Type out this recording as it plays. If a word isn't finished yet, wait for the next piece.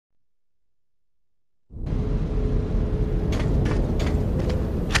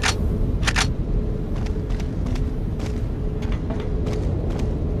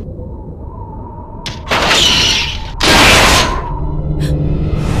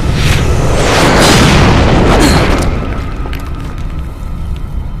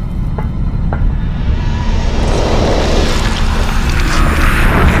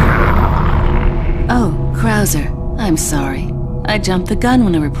I'm sorry. I jumped the gun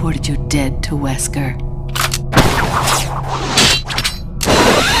when I reported you dead to Wesker.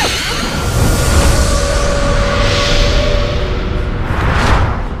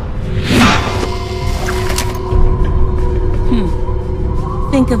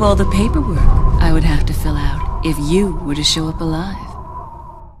 Think of all the paperwork I would have to fill out if you were to show up alive.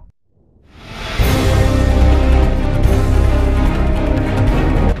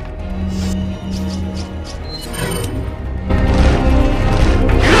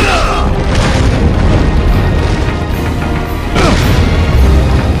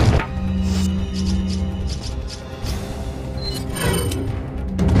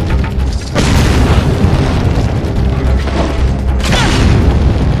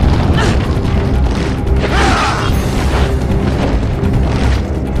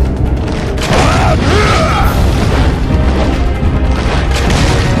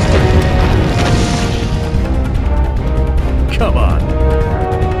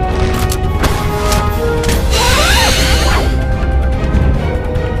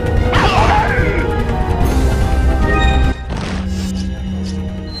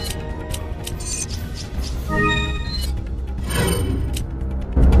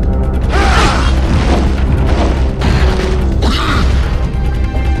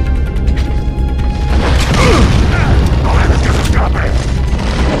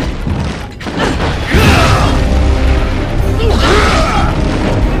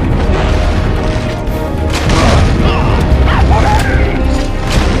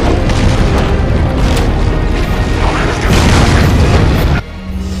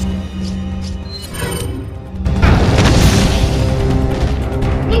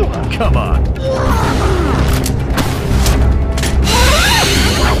 Come on.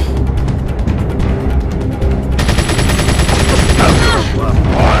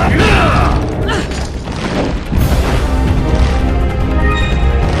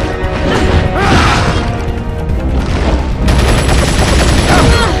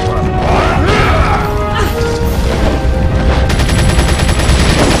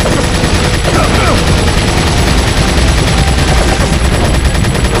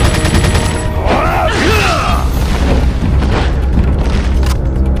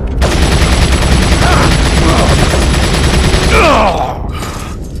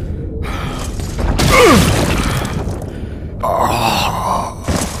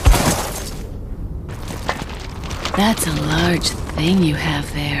 That's a large thing you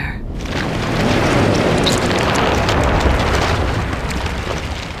have there.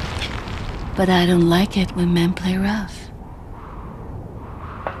 But I don't like it when men play rough.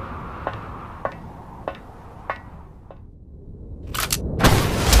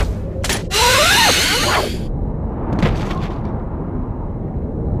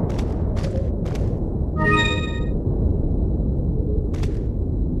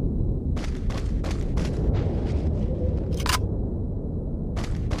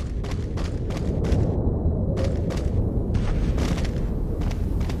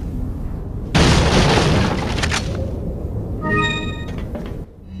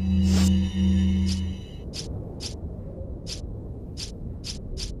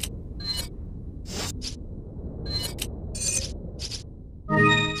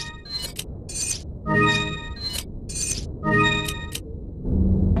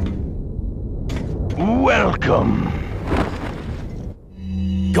 Welcome.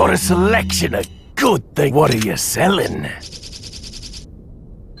 Got a selection of good things. What are you selling?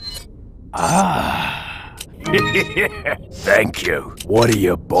 Ah. Thank you. What are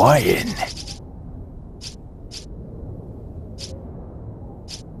you buying?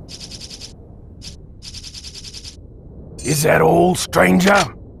 Is that all, stranger?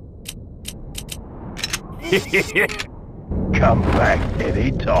 Come back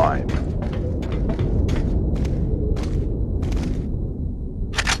any time.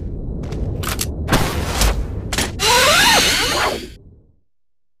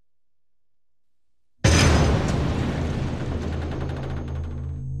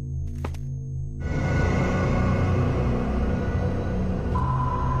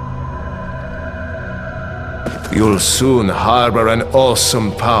 You'll soon harbor an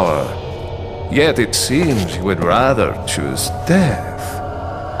awesome power. Yet it seems you would rather choose death.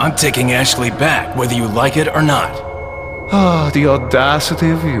 I'm taking Ashley back, whether you like it or not. Ah, the audacity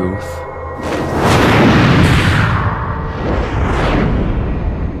of youth.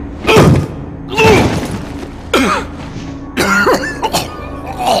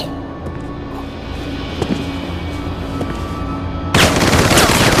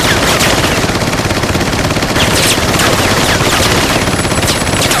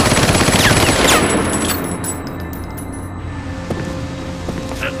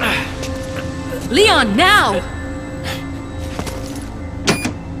 Leon, now!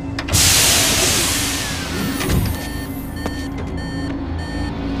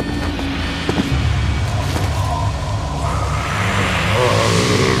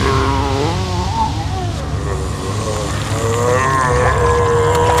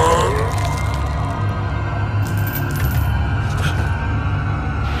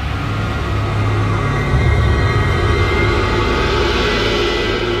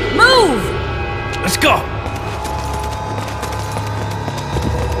 Let's go!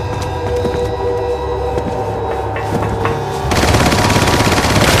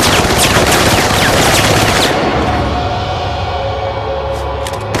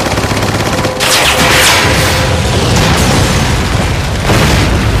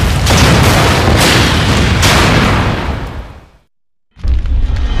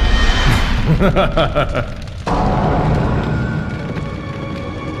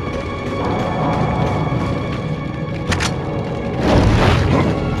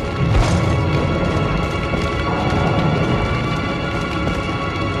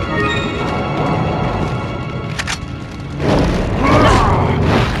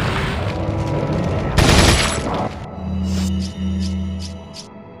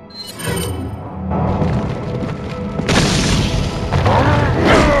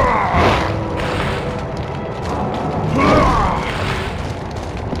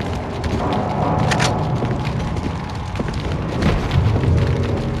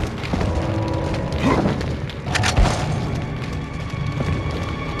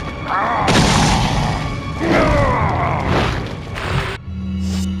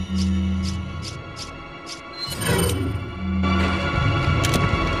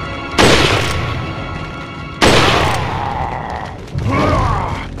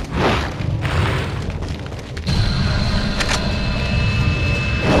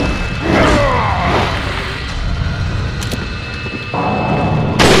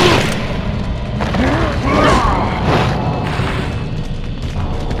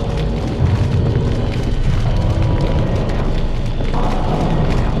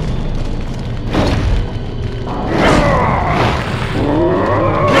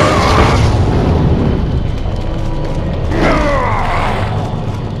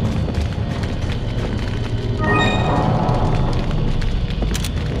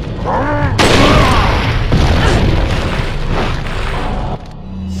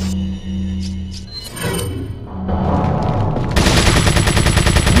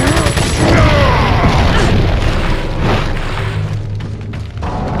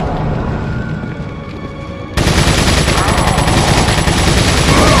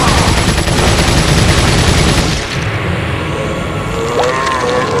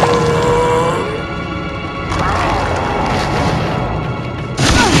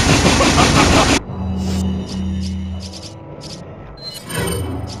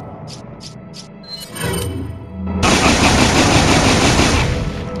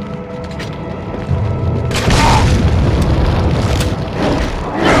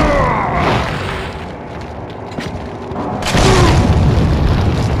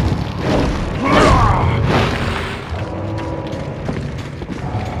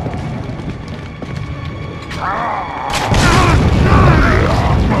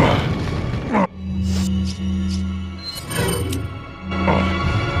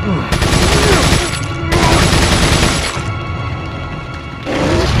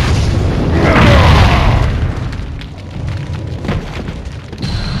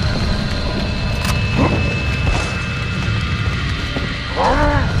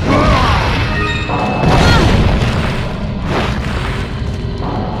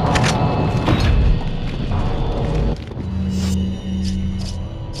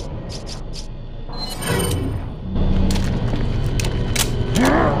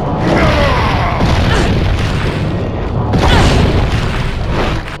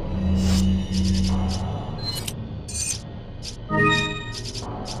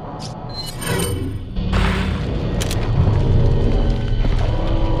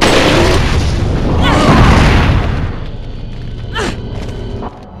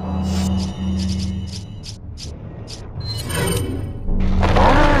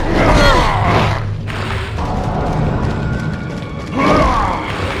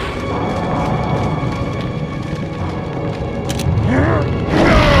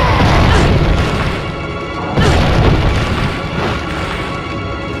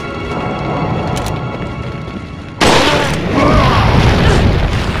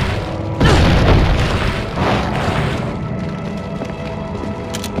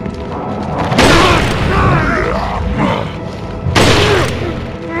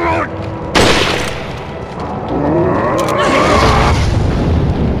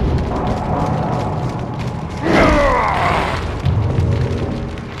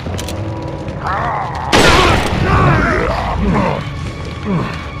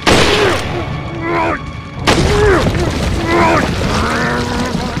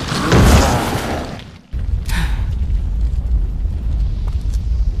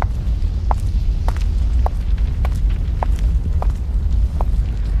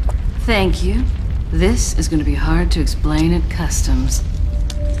 Thank you. This is going to be hard to explain at customs.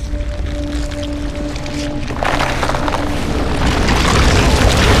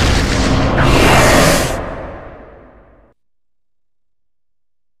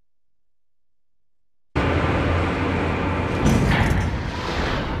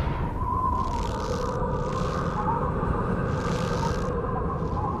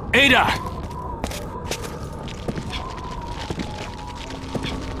 Ada!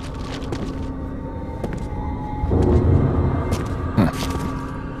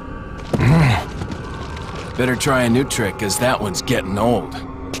 Better try a new trick, cause that one's getting old.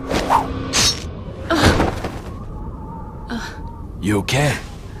 You okay?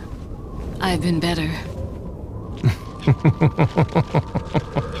 I've been better.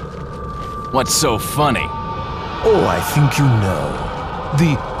 What's so funny? Oh, I think you know.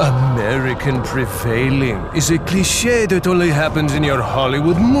 The American prevailing is a cliché that only happens in your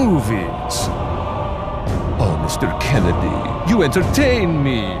Hollywood movies. Oh, Mr. Kennedy, you entertain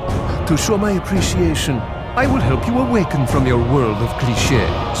me. To show my appreciation, I will help you awaken from your world of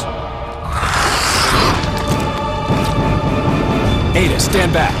clichés. Ada,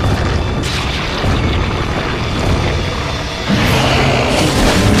 stand back.